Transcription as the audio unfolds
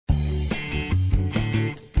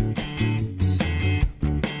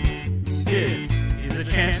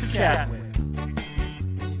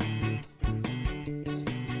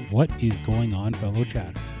What is going on, fellow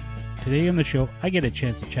chatters? Today on the show, I get a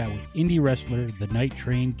chance to chat with indie wrestler, the Night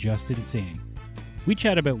Train, Justin Sane. We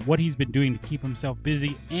chat about what he's been doing to keep himself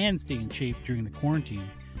busy and stay in shape during the quarantine,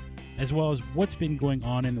 as well as what's been going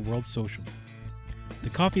on in the world socially. The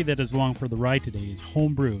coffee that is along for the ride today is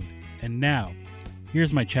home brewed, and now,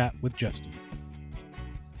 here's my chat with Justin.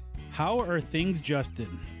 How are things,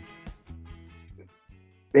 Justin?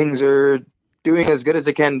 Things are doing as good as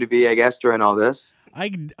they can to be, I guess, during all this.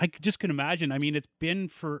 I just can imagine. I mean, it's been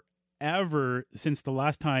forever since the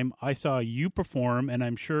last time I saw you perform, and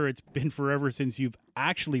I'm sure it's been forever since you've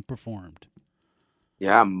actually performed.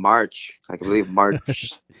 Yeah, March. I believe March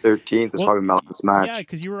 13th is probably my last match. Yeah,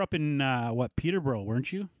 because you were up in, Peterborough,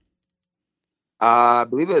 weren't you? I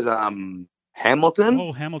believe it was Hamilton.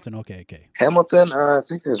 Oh, Hamilton. Okay. Hamilton. I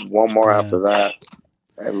think there's one more after that.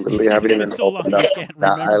 I literally haven't even opened up.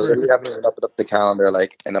 I literally haven't even opened up the calendar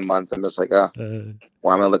like in a month. I'm just like,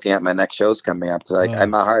 why am I looking at my next shows coming up? Because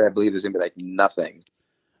in my heart, I believe there's gonna be like nothing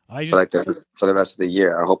for the rest of the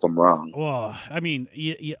year. I hope I'm wrong. Well, I mean,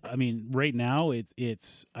 right now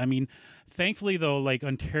it's. I mean, thankfully though, like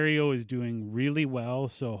Ontario is doing really well,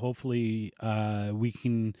 so hopefully we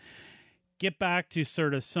can get back to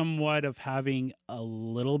sort of somewhat of having a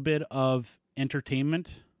little bit of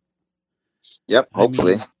entertainment. Yep,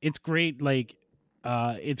 hopefully. I mean, it's great. Like,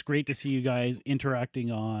 it's great to see you guys interacting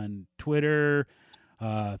on Twitter,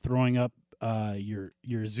 throwing up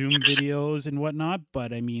your Zoom videos and whatnot.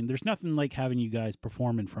 But I mean, there's nothing like having you guys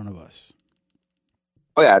perform in front of us.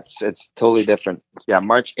 Oh yeah, it's totally different. Yeah,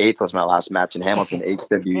 March 8th was my last match in Hamilton,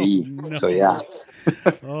 HWE. Oh, no. So yeah.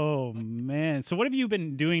 Oh man. So what have you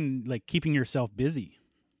been doing, like keeping yourself busy?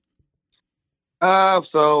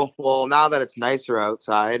 Well, now that it's nicer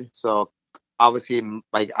outside, so obviously,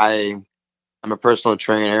 like I'm a personal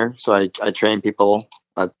trainer, so I train people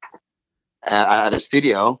at a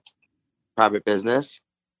studio, private business,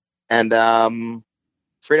 and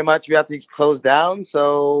pretty much we have to close down.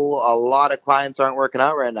 So a lot of clients aren't working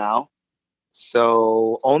out right now.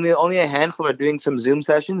 So only a handful are doing some Zoom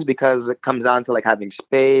sessions because it comes down to like having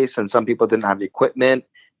space, and some people didn't have equipment,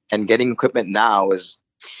 and getting equipment now is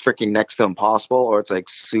freaking next to impossible, or it's like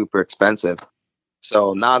super expensive.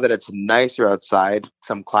 So now that it's nicer outside,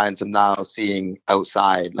 some clients I'm now seeing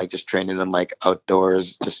outside, like just training them like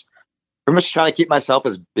outdoors, just pretty much trying to keep myself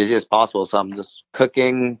as busy as possible. So I'm just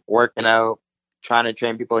cooking, working out, trying to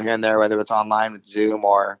train people here and there, whether it's online with Zoom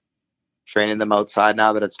or training them outside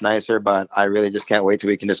now that it's nicer. But I really just can't wait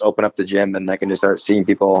till we can just open up the gym and I can just start seeing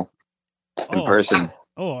people in person.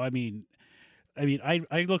 Oh, I mean,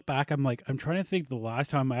 I look back, I'm trying to think the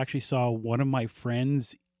last time I actually saw one of my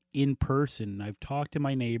friends in person. I've talked to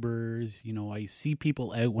my neighbors, I see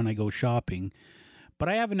people out when I go shopping, but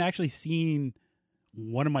I haven't actually seen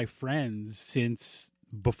one of my friends since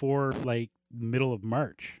before like middle of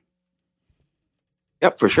March.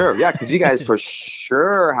 Yep, for sure. Yeah, because you guys for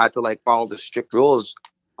sure had to like follow the strict rules,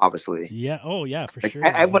 obviously. Yeah. Oh yeah, for like, sure.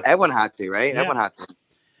 Everyone had to, right? Yeah. Everyone had to.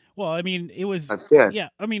 Well, I mean, it was. That's good. Yeah,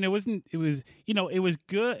 I mean, it was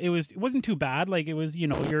good. It wasn't too bad. Like it was, you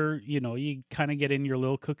kind of get in your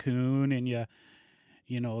little cocoon, and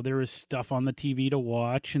there was stuff on the TV to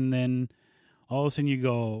watch, and then all of a sudden you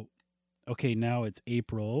go, okay, now it's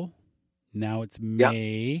April, now it's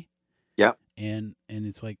May, and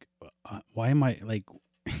it's like, why am I like?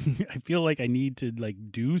 I feel like I need to like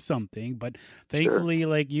do something, but thankfully,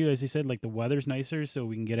 like you, as you said, like the weather's nicer, so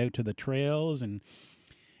we can get out to the trails and.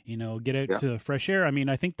 Get out to the fresh air. I mean,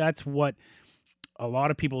 I think that's what a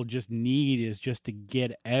lot of people just need is just to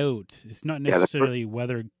get out. It's not necessarily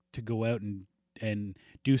whether to go out and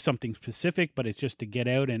do something specific, but it's just to get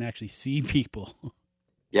out and actually see people.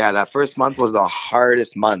 Yeah, that first month was the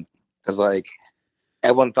hardest month because like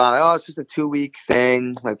everyone thought, it's just a 2-week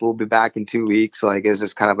thing. Like we'll be back in 2 weeks. Like it's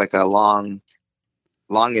just kind of like a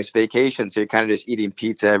longest vacation. So you're kind of just eating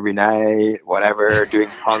pizza every night, whatever, doing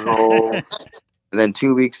puzzles. And then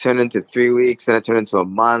 2 weeks turned into 3 weeks, then it turned into a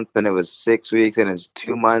month, then it was 6 weeks, and it's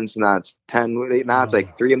 2 months, now it's 10 weeks, now it's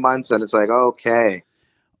like 3 months, and it's like, okay,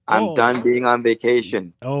 I'm done being on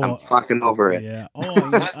vacation. I'm fucking over it. Yeah. I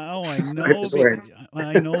know.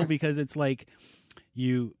 I know because it's like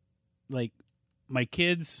my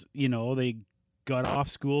kids, they got off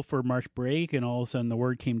school for March break, and all of a sudden the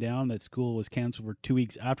word came down that school was canceled for 2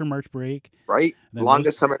 weeks after March break. Right.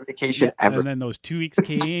 Longest summer vacation ever. And then those 2 weeks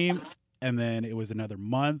came. And then it was another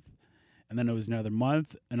month, and then it was another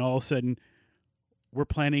month, and all of a sudden, we're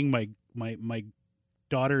planning my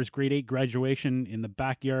daughter's grade 8 graduation in the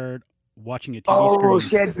backyard watching a TV Oh, screen.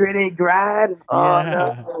 she had grade 8 grad. Oh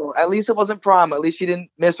Yeah. no! At least it wasn't prom. At least she didn't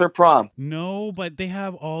miss her prom. No, but they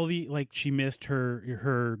have all the like she missed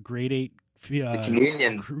her grade 8 The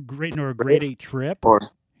communion, grade 8 trip. or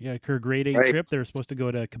Yeah, her grade 8 right? trip. They were supposed to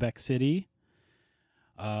go to Quebec City.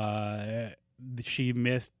 Uh she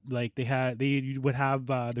missed, like they would have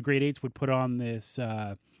the grade 8s would put on this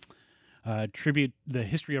tribute the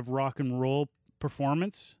history of rock and roll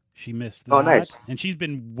performance. She missed Oh, that, nice. and she's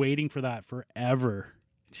been waiting for that forever.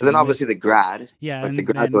 And She then obviously missed, the grad, yeah, like the and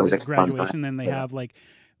grad then was with like a fun time. graduation, then they Yeah. have like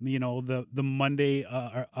the Monday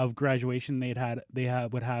of graduation. Would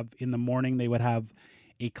have in the morning they would have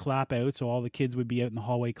a clap out, so all the kids would be out in the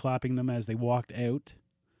hallway clapping them as they walked out.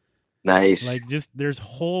 Nice. Like just there's a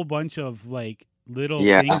whole bunch of like little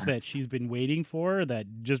Yeah. things that she's been waiting for that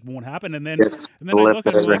just won't happen, and then Just and then I flip look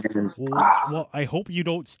and I'm it like, around. well, I hope you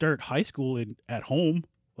don't start high school at home.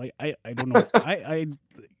 Like I don't know. I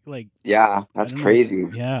like Yeah, I that's don't know what, crazy.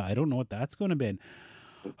 yeah, I don't know what that's going to be.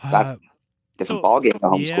 That's Uh, a different so ballgame to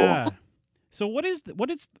homeschool. yeah. So what's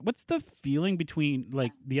the feeling between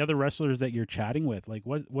like the other wrestlers that you're chatting with? Like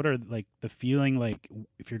what are like the feeling like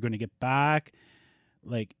if you're going to get back?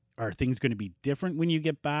 Like are things going to be different when you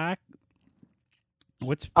get back?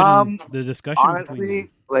 What's been the discussion between them?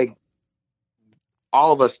 Honestly, like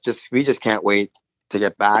all of us we just can't wait to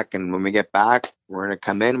get back. And when we get back, we're gonna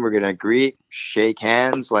come in, we're gonna greet, shake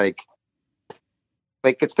hands, like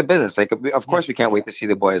it's the business. Like of course we can't wait to see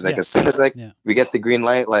the boys. Like Yeah. as soon as Yeah. we get the green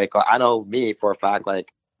light, like I know me for a fact,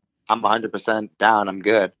 like I'm 100% down. I'm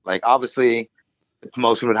good. Like obviously the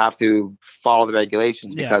promotion would have to follow the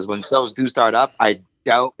regulations Yeah. because when shows do start up, I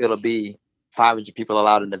doubt it'll be 500 people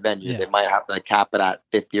allowed in the venue. Yeah. They might have to cap it at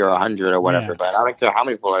 50 or 100 or whatever. Yeah. But I don't care how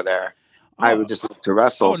many people are there. I would just look to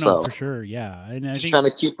wrestle. Oh no, so for sure, yeah. And I just think trying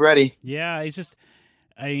to keep ready. yeah, it's just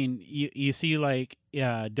I mean, you see like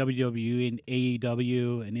WWE and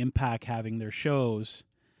AEW and Impact having their shows,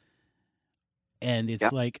 and it's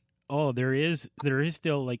Yep. like, oh, there is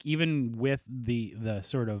still like even with the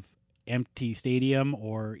sort of empty stadium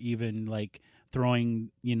or even like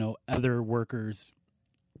throwing other workers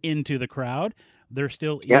into the crowd, there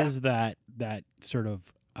still Yeah. is that sort of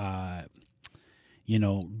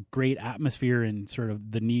great atmosphere and sort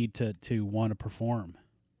of the need to want to perform.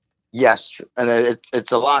 Yes, and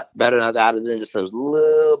it's a lot better than that, and then just a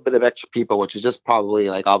little bit of extra people, which is just probably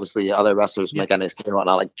like obviously other wrestlers Yeah. like NXT and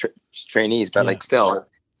whatnot, like trainees, but Yeah. like still it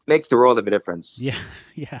makes the world of a difference. Yeah,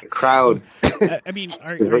 yeah. The crowd. I mean,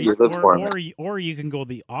 Is what you look for, man. or you can go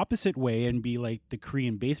the opposite way and be like the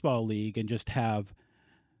Korean Baseball League and just have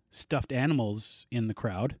stuffed animals in the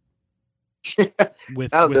crowd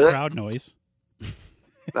with That'll do it. crowd noise.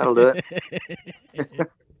 That'll do it.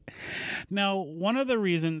 Now, one of the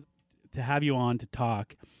reasons to have you on to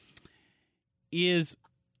talk is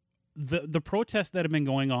the protests that have been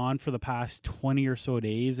going on for the past 20 or so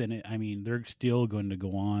days, and I mean they're still going to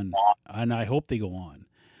go on, and I hope they go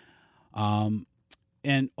on.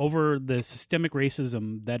 And over the systemic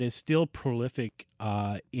racism that is still prolific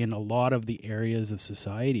in a lot of the areas of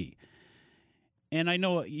society. And I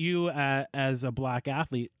know you as a black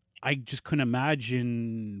athlete, I just couldn't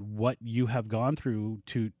imagine what you have gone through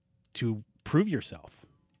to prove yourself.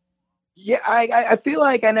 Yeah, I feel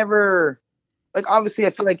like I never, like obviously I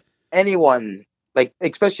feel like anyone, like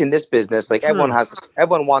especially in this business, like True.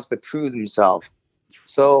 everyone wants to prove themselves.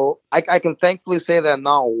 So I can thankfully say that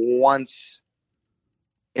not once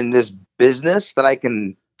in this business that I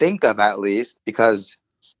can think of, at least, because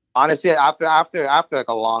honestly after like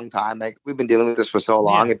a long time, like we've been dealing with this for so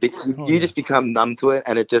long, Yeah. you just become numb to it,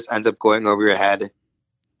 and it just ends up going over your head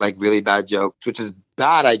like really bad jokes, which is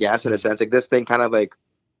bad, I guess, in a sense. Like this thing kind of like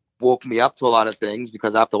woke me up to a lot of things,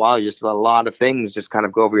 because after a while just a lot of things just kind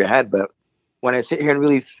of go over your head. But when I sit here and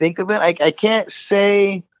really think of it, I can't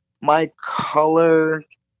say my color,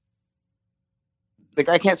 like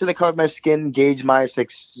I can't say the color of my skin gauge my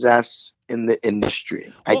success in the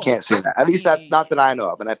industry. I can't say that, at least not that I know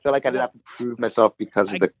of. And I feel like I didn't have to prove myself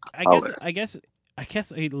because of the color. I guess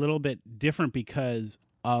a little bit different because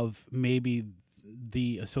of maybe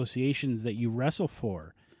the associations that you wrestle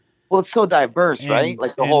for. Well, it's so diverse, right?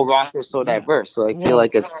 Like the whole roster is so diverse. So I feel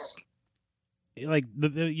like it's like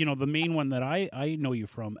the main one that I know you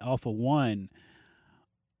from, Alpha One.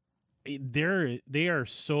 They are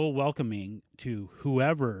so welcoming to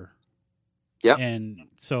whoever. Yeah. And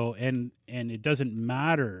so and it doesn't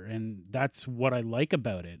matter, and that's what I like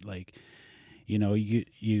about it. Like,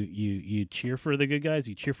 you cheer for the good guys,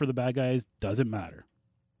 you cheer for the bad guys, doesn't matter.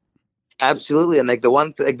 Absolutely. And like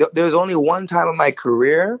there was only one time in my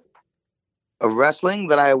career of wrestling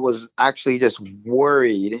that I was actually just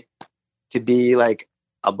worried to be like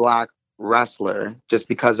a black wrestler just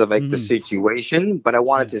because of like the Mhm. situation, but I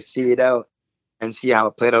wanted Yeah. to see it out and see how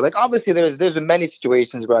it played out. Like obviously there's been many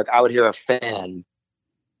situations where like I would hear a fan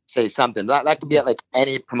say something. That could be Yeah. at like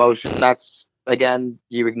any promotion. That's again,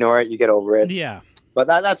 you ignore it, you get over it. Yeah. But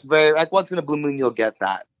that's very like once in a blue moon you'll get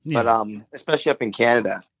that. But Yeah. especially up in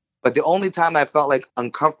Canada. But the only time I felt like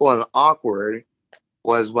uncomfortable and awkward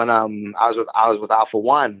was when I was with Alpha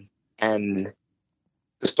One, and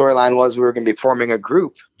the storyline was we were going to be forming a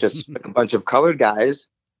group, just like a bunch of colored guys,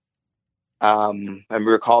 and we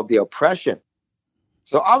were called the Oppression.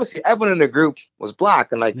 So obviously everyone in the group was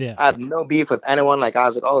black, and like Yeah. I had no beef with anyone. Like I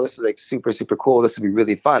was like, oh, this is like super super cool. This would be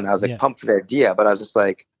really fun. I was like Yeah. pumped for the idea, but I was just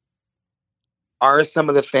like, are some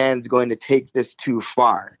of the fans going to take this too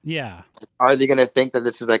far? Yeah. Are they going to think that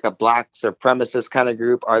this is like a black supremacist kind of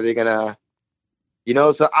group? Are they going to,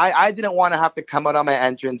 so I didn't want to have to come out on my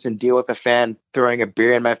entrance and deal with a fan throwing a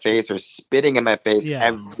beer in my face or spitting in my face Yeah.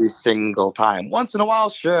 every single time. Once in a while,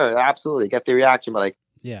 sure, absolutely, get the reaction, but like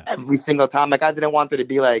Yeah. every single time, like I didn't want there to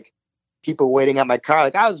be like people waiting at my car.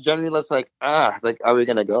 Like I was generally just like, like, are we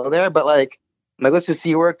going to go there? But like, let's just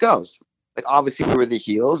see where it goes. Like obviously we were the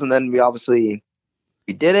heels, and then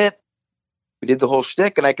we did it. We did the whole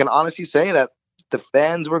shtick, and I can honestly say that the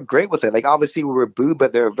fans were great with it. Like obviously we were booed,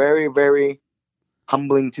 but they're very, very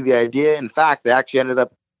humbling to the idea. In fact, they actually ended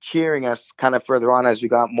up cheering us kind of further on as we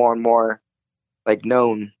got more and more like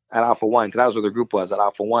known at Alpha One, because that was where the group was, at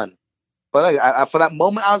Alpha One. But like, for that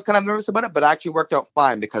moment, I was kind of nervous about it, but it actually worked out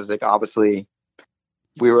fine because like obviously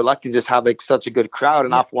we were lucky to just have like such a good crowd,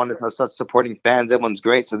 and Yeah. Alpha One has such supporting fans. Everyone's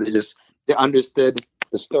great, so they understood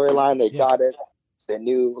the storyline. They Yeah. got it. They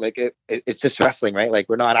knew like it's just wrestling, right? Like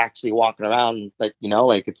we're not actually walking around like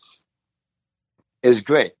like it was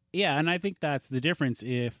great. Yeah, and I think that's the difference.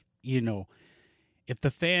 If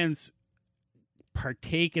the fans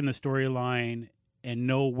partake in the storyline and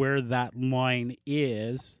know where that line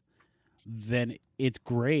is, then it's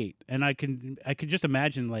great. And I could just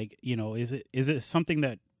imagine, like, is it something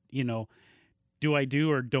that, do I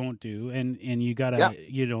do or don't do? And you gotta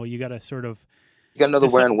you gotta sort of You gotta know the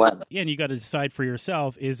where and when. Yeah, and you gotta decide for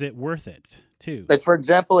yourself, is it worth it too? Like for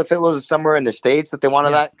example, if it was somewhere in the States that they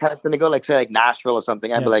wanted that kind of thing to go, like say like Nashville or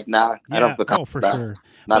something, I'd be like, nah, I don't feel comfortable for with that. sure.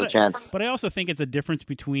 Not a chance. But I also think it's a difference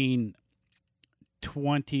between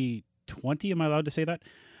 2020. Am I allowed to say that?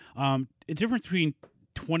 A difference between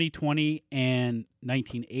 2020 and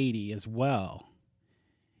 1980 as well,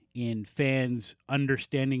 in fans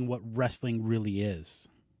understanding what wrestling really is.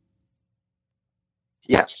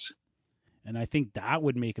 Yes. And I think that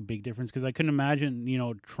would make a big difference, because I couldn't imagine,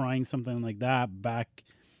 trying something like that back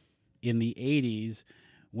in the 80s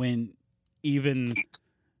when even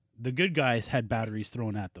the good guys had batteries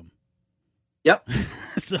thrown at them. Yep.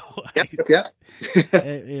 So, yep.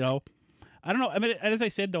 I don't know. I mean, as I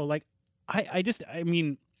said, though, like, I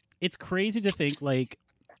mean, it's crazy to think, like,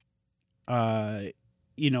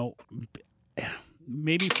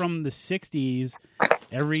 maybe from the 60s,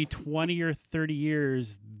 every 20 or 30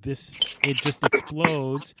 years, it just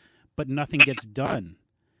explodes, but nothing gets done.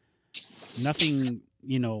 Nothing,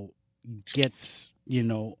 gets,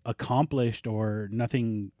 accomplished, or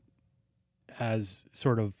nothing as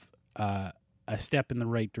sort of a step in the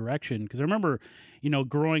right direction. Because I remember,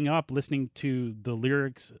 growing up listening to the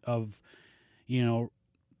lyrics of,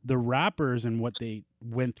 the rappers and what they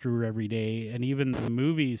went through every day, and even the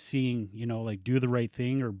movies, seeing, like Do the Right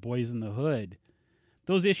Thing or Boys in the Hood.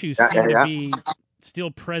 Those issues seem to be still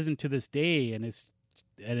present to this day, and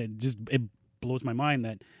it blows my mind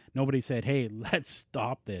that nobody said, "Hey, let's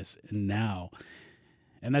stop this now."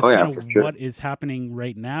 And that's kind of what is happening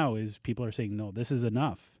right now. Is people are saying, "No, this is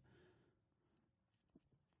enough."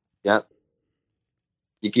 Yeah,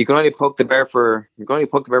 you can only poke the bear for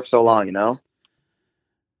so long,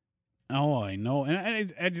 Oh, I know,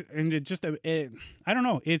 and it just I don't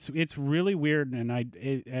know. It's really weird, and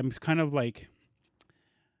I'm kind of like,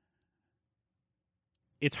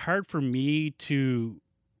 it's hard for me to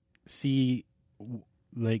see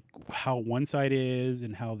like how one side is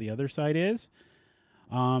and how the other side is,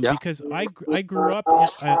 because I grew up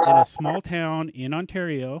in a small town in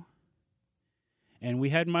Ontario, and we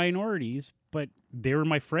had minorities, but they were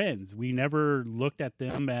my friends. We never looked at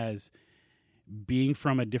them as being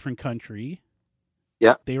from a different country.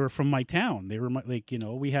 Yeah, they were from my town. They were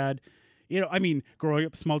we had, I mean, growing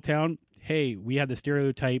up small town. Hey, we had the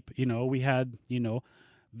stereotype. We had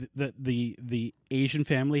the Asian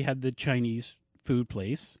family had the Chinese food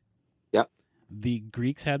place. Yeah, the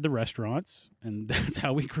Greeks had the restaurants, and that's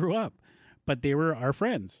how we grew up. But they were our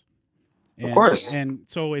friends, Of course. And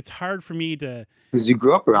so it's hard for me to, because you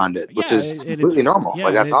grew up around it, which is completely normal. Yeah,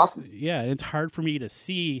 like that's awesome. Yeah, it's hard for me to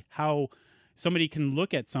see how somebody can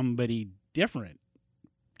look at somebody different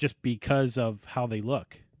just because of how they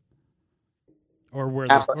look, or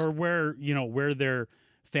where you know where their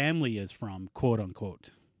family is from, quote unquote.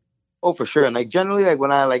 Oh, for sure. And like generally, like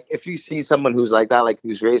when I like if you see someone who's like that, like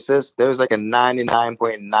who's racist, there's like a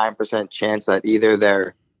 99.9% chance that either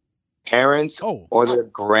their parents or their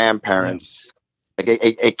grandparents. Yeah. Like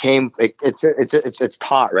it's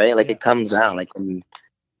taught, right? Like it comes down, like, and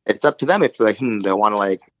it's up to them if like they want to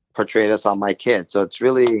like portray this on my kid. So it's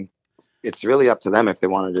really up to them if they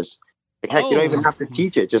want to just like heck, you don't even have to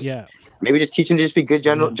teach it. Just maybe just teach them to just be good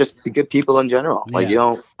just be good people in general. Like you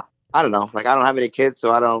don't, I don't know. Like I don't have any kids,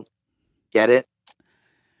 so I don't get it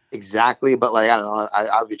exactly, but like I don't know,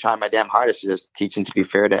 I'll be trying my damn hardest to just teach them to be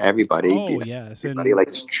fair to everybody. Yes, everybody, like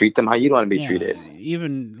just treat them how you want to be treated.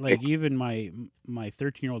 Even my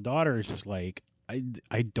 13-year-old daughter is just like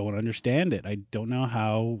I don't understand it. I don't know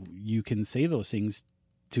how you can say those things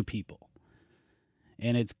to people.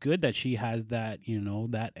 And it's good that she has that, you know,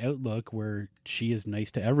 that outlook where she is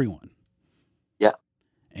nice to everyone. Yeah.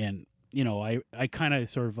 And you know, I kind of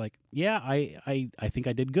sort of like, I think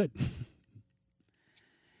I did good.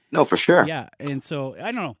 No, for sure. Yeah. And so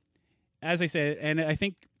I don't know, as I said, and I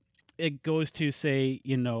think it goes to say,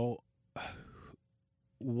 you know,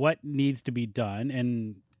 what needs to be done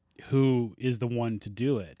and who is the one to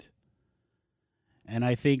do it. And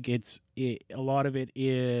I think a lot of it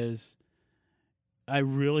is, I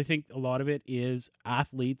really think a lot of it is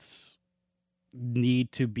athletes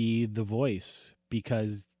need to be the voice,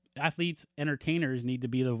 because athletes, entertainers need to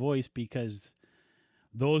be the voice, because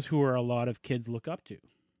those who are a lot of kids look up to.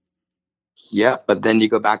 Yeah, but then you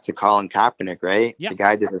go back to Colin Kaepernick, right? Yeah. The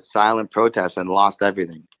guy did a silent protest and lost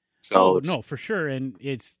everything. So no, for sure, and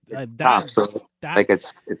it's tough. So like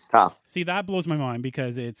it's tough. See, that blows my mind,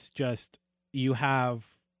 because it's just you have,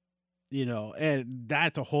 you know, and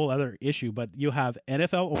that's a whole other issue. But you have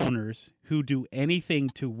NFL owners who do anything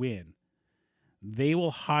to win. They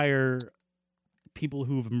will hire people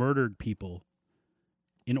who've murdered people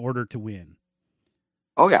in order to win.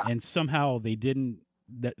 Oh yeah, and somehow they didn't.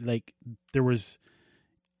 That like there was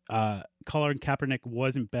Colin Kaepernick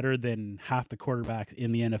wasn't better than half the quarterbacks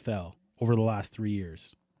in the NFL over the last 4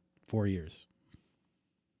 years.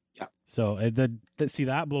 Yeah. So see,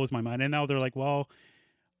 that blows my mind. And now they're like, well,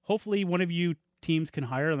 hopefully one of you teams can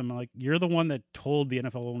hire them. I'm like, you're the one that told the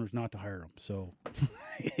NFL owners not to hire them. So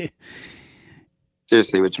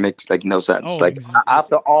seriously, which makes like no sense.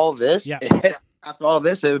 After all this, after all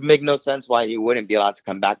this, it would make no sense why he wouldn't be allowed to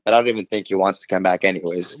come back. But I don't even think he wants to come back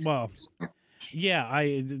anyways. Well, yeah,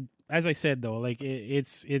 as I said though, like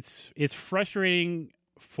it's frustrating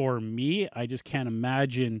for me. I just can't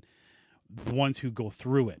imagine the ones who go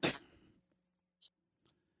through it.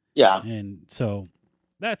 Yeah, and so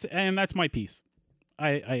that's my piece.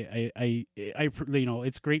 I you know,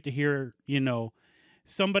 it's great to hear, you know,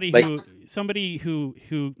 somebody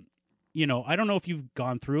who you know, I don't know if you've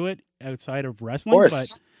gone through it outside of wrestling,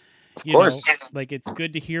 but you know, like it's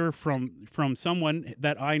good to hear from someone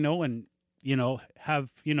that I know and, you know, have,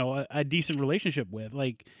 you know, a decent relationship with.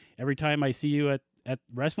 Like every time I see you at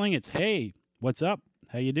wrestling, it's, hey, what's up?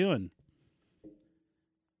 How you doing?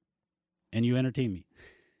 And you entertain me.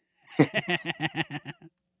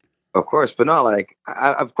 Of course, but not like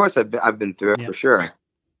of course I've been through it for sure.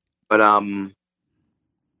 But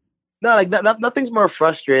no, like nothing's more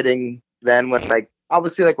frustrating than when like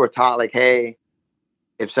obviously like we're taught like, hey,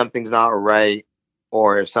 if something's not right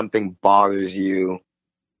or if something bothers you,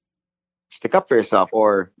 stick up for yourself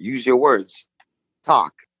or use your words,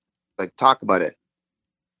 talk about it.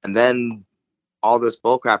 And then all this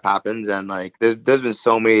bullcrap happens, and like there's been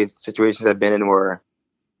so many situations I've been in where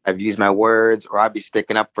I've used my words or I'd be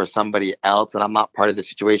sticking up for somebody else and I'm not part of the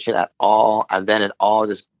situation at all, and then it all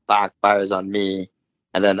just backfires on me,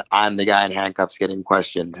 and then I'm the guy in handcuffs getting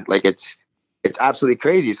questioned. Like it's absolutely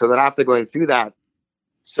crazy. So then after going through that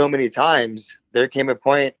so many times, there came a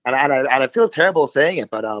point, and I feel terrible saying it,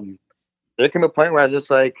 but there came a point where I was just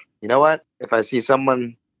like, you know what? If I see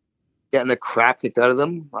someone getting the crap kicked out of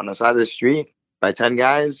them on the side of the street by 10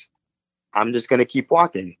 guys, I'm just gonna keep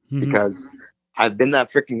walking because I've been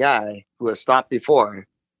that freaking guy who has stopped before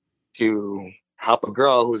to help a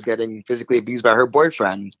girl who was getting physically abused by her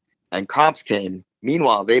boyfriend, and cops came.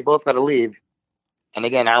 Meanwhile, they both got to leave. And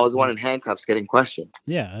again, I was the one in handcuffs getting questioned.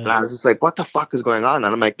 Yeah. And I was just like, what the fuck is going on?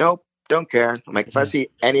 And I'm like, nope, don't care. I'm like, if I see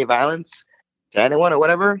any violence to anyone or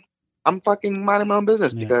whatever, I'm fucking minding my own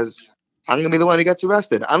business because I'm going to be the one who gets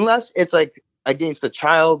arrested. Unless it's like against a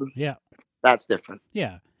child. Yeah. That's different.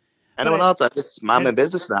 Yeah. anyone else. I just mind my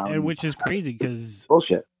business now. And which is crazy because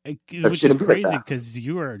bullshit. which is crazy because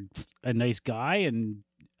you are a nice guy and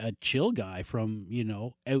a chill guy from, you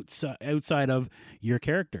know, outside of your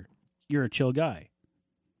character. You're a chill guy.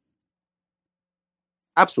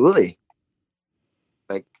 Absolutely.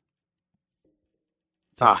 Like,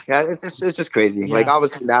 yeah, it's just crazy. Yeah. Like,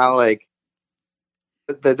 obviously now, like,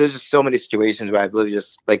 there's just so many situations where I've literally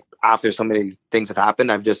just, like, after so many things have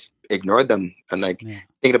happened, I've just ignored them. And, like,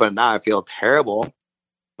 thinking about it now, I feel terrible.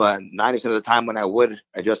 But 90% of the time when I would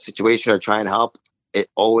address the situation or try and help, it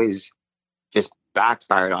always just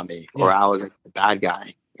backfired on me, or I was like the bad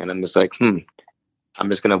guy. And I'm just like, I'm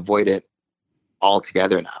just going to avoid it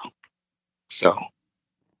altogether now. So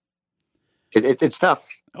it's tough.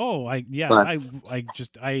 Oh, as I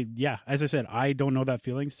said, I don't know that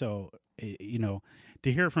feeling. So, you know,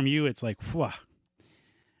 to hear from you, it's like,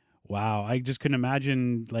 wow, I just couldn't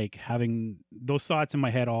imagine like having those thoughts in my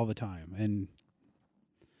head all the time.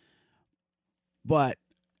 But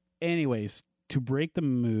anyways, to break the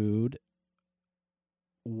mood,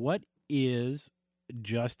 what is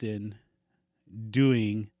Justin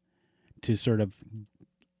doing to sort of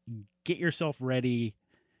get yourself ready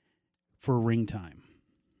for ring time?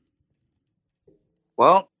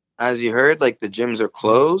 Well, as you heard, like the gyms are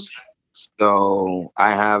closed. So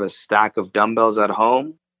I have a stack of dumbbells at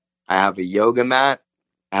home. I have a yoga mat.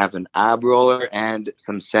 I have an ab roller and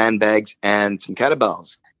some sandbags and some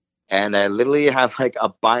kettlebells. And I literally have like a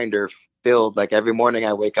binder filled. Like every morning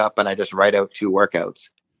I wake up and I just write out 2 workouts.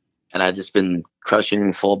 And I've just been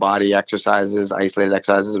crushing full body exercises, isolated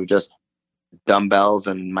exercises with just dumbbells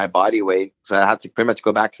and my body weight. So I have to pretty much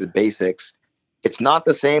go back to the basics. It's not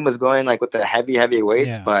the same as going like with the heavy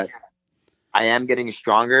weights, but I am getting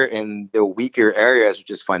stronger in the weaker areas, which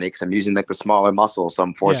is funny because I'm using like the smaller muscles. So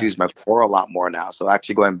I'm forced to use my core a lot more now. So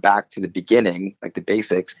actually going back to the beginning, like the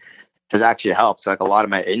basics, has actually helped. So like a lot of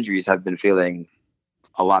my injuries have been feeling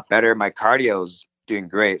a lot better. My cardio's doing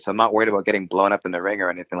great. So I'm not worried about getting blown up in the ring or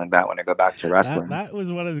anything like that when I go back to wrestling. That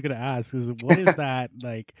was what I was going to ask. What is that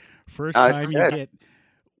like first time you get...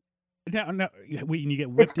 No, when you get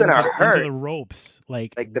whipped into the ropes,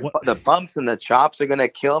 like the bumps and the chops are gonna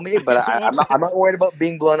kill me. But I'm not worried about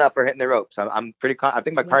being blown up or hitting the ropes. I'm pretty. I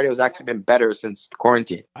think my cardio has actually been better since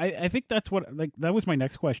quarantine. I think that's what that was my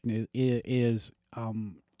next question is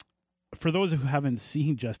for those who haven't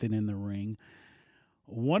seen Justin in the ring,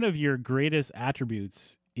 one of your greatest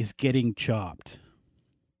attributes is getting chopped.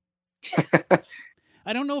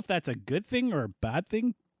 I don't know if that's a good thing or a bad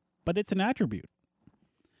thing, but it's an attribute.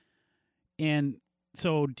 And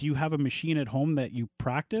so do you have a machine at home that you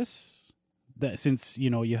practice that since, you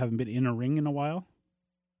know, you haven't been in a ring in a while?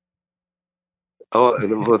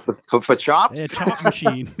 Oh, for chops? A chop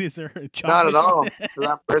machine. Is there a chop Not machine? at all. So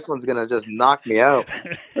that first one's going to just knock me out.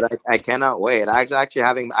 But I cannot wait. I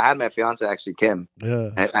had my fiance, actually, Kim.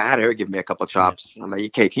 I had her give me a couple chops. I'm like,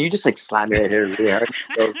 okay, can you just like slap me right here really hard?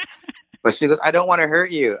 But she goes, I don't want to hurt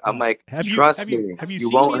you. I'm like, trust me, you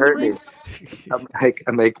won't hurt me. I'm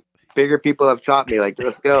like, bigger people have chopped me. Like,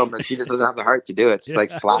 let's go. But she just doesn't have the heart to do it. Just like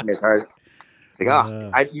slap me as hard. It's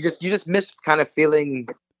like, you just miss kind of feeling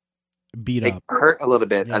beat up, hurt a little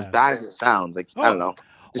bit, as bad as it sounds. Like, I don't know.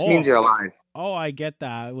 Just means you're alive. Oh, I get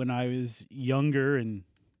that. When I was younger and,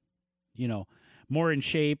 you know, more in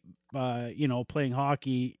shape, you know, playing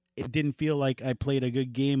hockey, it didn't feel like I played a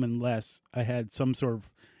good game unless I had some sort of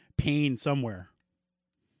pain somewhere.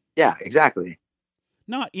 Yeah, exactly.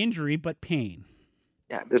 Not injury, but pain.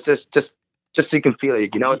 Yeah, there's just so you can feel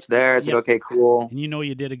it. You know it's there. It's like, okay, cool. And you know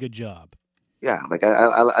you did a good job. Yeah, like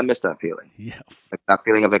I miss that feeling. Yeah. Like that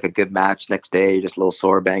feeling of like a good match next day, you're just a little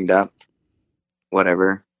sore, banged up.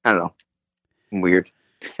 Whatever. I don't know. I'm weird.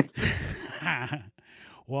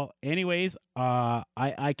 Well, anyways,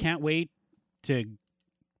 I can't wait to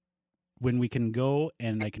when we can go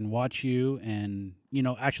and I can watch you and, you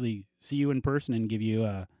know, actually see you in person and give you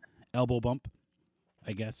a elbow bump,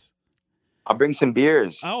 I guess. I'll bring some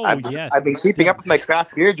beers. Oh, yes. I've been keeping up with my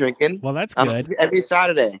craft beer drinking. Well, that's good. Every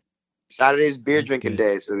Saturday. Saturday's beer drinking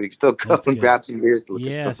day, so we can still go and grab some beers.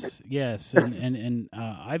 Yes. And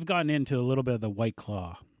I've gotten into a little bit of the White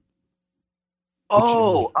Claw.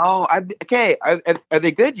 Okay. Are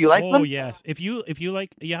they good? You like them? Oh, yes. If you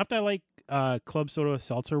like, you have to like club soda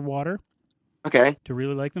seltzer water. Okay. To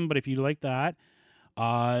really like them, but if you like that,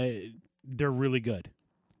 they're really good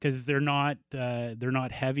because they're not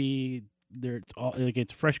heavy. It's all like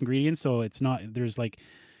it's fresh ingredients, so it's not. There's like,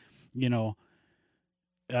 you know,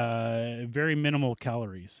 very minimal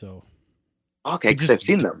calories. So okay, because I've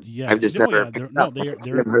seen them. Yeah, I've just never.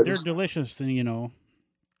 They're delicious, and you know,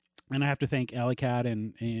 and I have to thank Alicat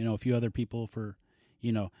and you know a few other people for,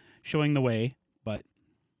 showing the way. But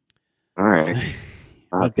All right.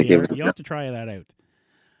 but you'll have to try that out.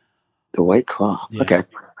 The White Claw. Yeah. Okay.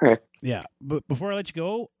 All right. Yeah. But before I let you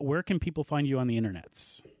go, where can people find you on the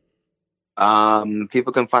internets?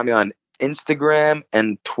 People can find me on Instagram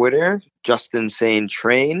and Twitter, Justin Sane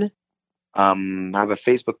Train. I have a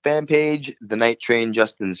Facebook fan page, The Night Train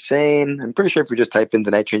Justin Sane. I'm pretty sure if you just type in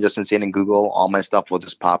The Night Train Justin Sane in Google, all my stuff will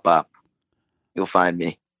just pop up. You'll find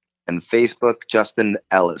me. And Facebook, Justin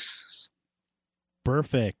Ellis.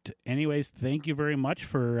 Perfect. Anyways, thank you very much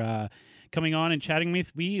for coming on and chatting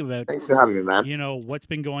with me about. Thanks for having me, man. What's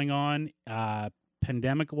been going on,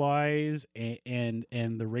 pandemic wise, and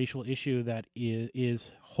the racial issue that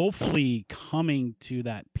is hopefully coming to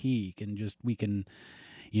that peak, and just we can,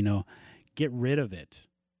 get rid of it.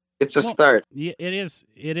 It's a start. Yeah, it is.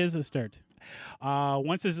 It is a start.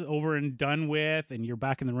 Once this is over and done with, and you're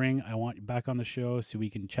back in the ring, I want you back on the show so we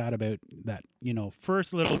can chat about that.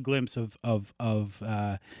 First little glimpse of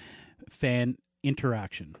fan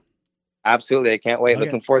interaction. Absolutely, I can't wait. Okay.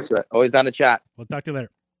 Looking forward to it. Always down to chat. We'll talk to you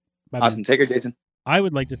later. Bye. Awesome. Man. Take care, Jason. I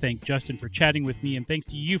would like to thank Justin for chatting with me, and thanks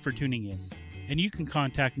to you for tuning in. And you can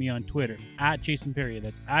contact me on Twitter at Jason Perrier.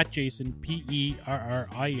 That's at Jason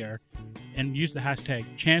Perrier, and use the hashtag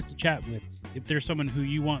Chance to Chat With if there's someone who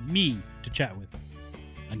you want me to chat with.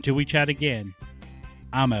 Until we chat again,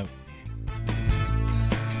 I'm out.